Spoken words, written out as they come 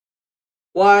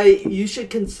why you should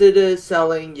consider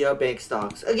selling your bank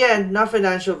stocks. Again, not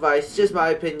financial advice, just my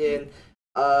opinion.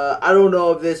 I don't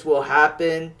know if this will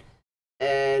happen,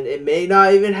 and it may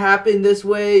not even happen this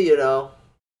way,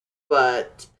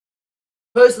 but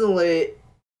personally,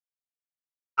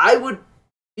 I would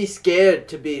be scared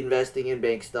to be investing in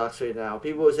bank stocks right now.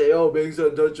 People would say, "Oh, banks are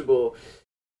untouchable,"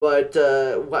 but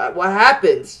what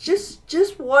happens?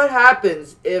 Just what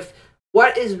happens if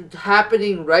what is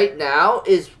happening right now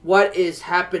is what is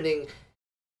happening?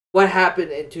 What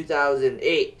happened in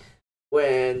 2008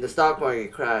 when the stock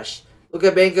market crashed? Look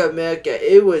at Bank of America.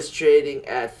 It was trading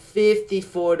at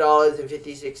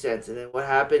 $54.56, and then what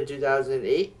happened in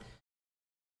 2008?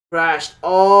 Crashed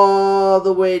all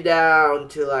the way down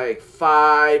to like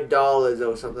 $5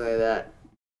 or something like that.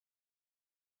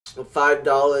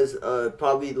 $5,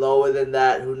 probably lower than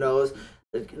that. Who knows?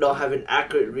 I don't have an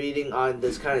accurate reading on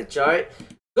this kind of chart.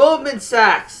 Goldman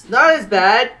Sachs, not as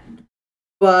bad,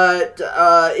 but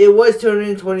it was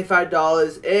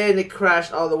 $225, and it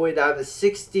crashed all the way down to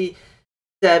 $67.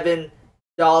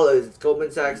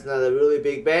 Goldman Sachs, another really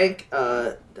big bank,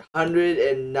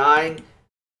 $109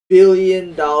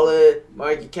 billion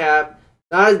market cap.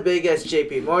 Not as big as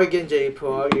JP Morgan. JP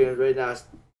Morgan right now is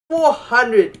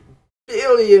 $400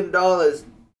 billion.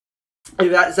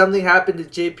 If that something happened to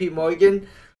JP Morgan,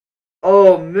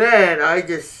 oh man, I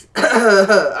just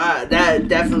that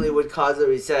definitely would cause a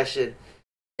recession.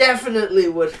 Definitely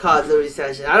would cause a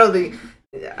recession. I don't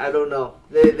know.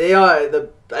 They are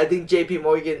I think JP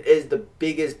Morgan is the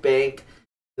biggest bank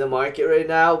in the market right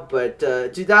now, but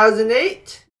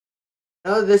 2008,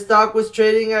 the stock was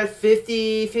trading at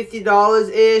 $50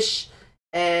 ish,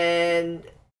 and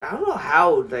I don't know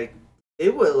how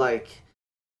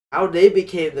how they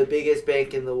became the biggest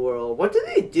bank in the world. What did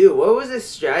they do? What was their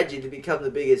strategy to become the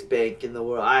biggest bank in the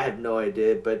world? I have no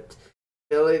idea, but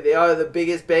really, they are the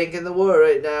biggest bank in the world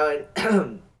right now, and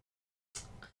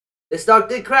the stock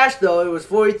did crash though. It was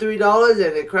 $43,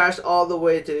 and it crashed all the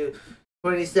way to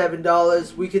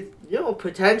 $27. We could,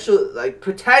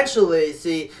 potentially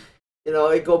see,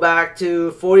 it go back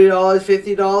to $40,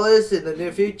 $50 in the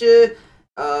near future.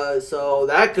 So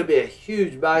that could be a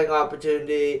huge buying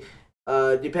opportunity.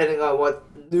 Depending on what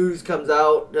news comes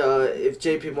out, if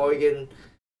JP Morgan,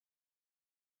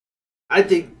 I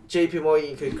think JP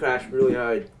Morgan could crash really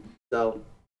hard. So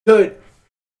could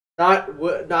not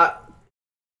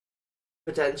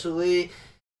potentially.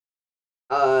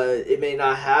 It may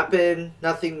not happen.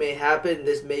 Nothing may happen.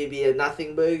 This may be a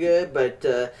nothing burger, but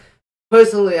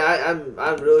personally, I'm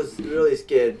really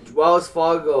scared. Wells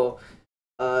Fargo.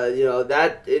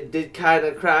 That it did kind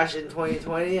of crash in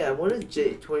 2020. And what is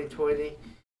 2020?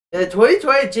 Yeah,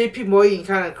 2020 JP Morgan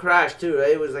kind of crashed too,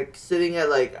 right? It was like sitting at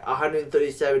like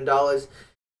 $137.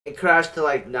 It crashed to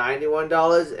like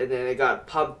 $91, and then it got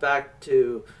pumped back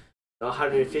to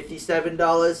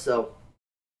 $157. So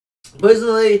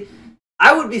personally,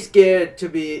 I would be scared to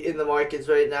be in the markets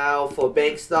right now for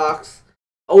bank stocks.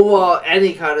 Overall,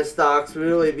 any kind of stocks,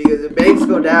 really, because if banks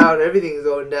go down, everything's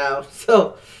going down.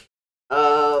 So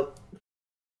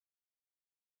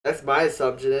that's my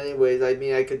assumption anyways. I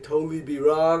mean, I could totally be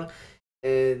wrong,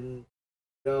 and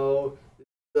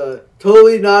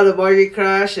totally not a market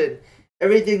crash, and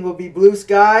everything will be blue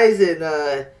skies in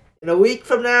a week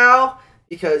from now,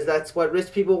 because that's what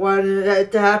rich people want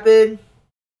it to happen.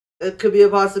 It could be a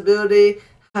possibility.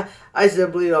 I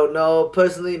simply don't know.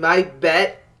 Personally, my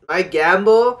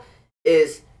gamble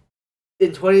is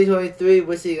in 2023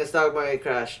 we're seeing a stock market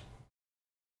crash.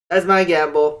 That's my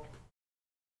gamble.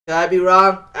 Can I be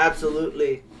wrong?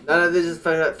 Absolutely. None of this is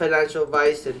financial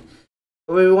advice, and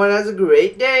everyone has a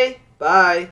great day. Bye.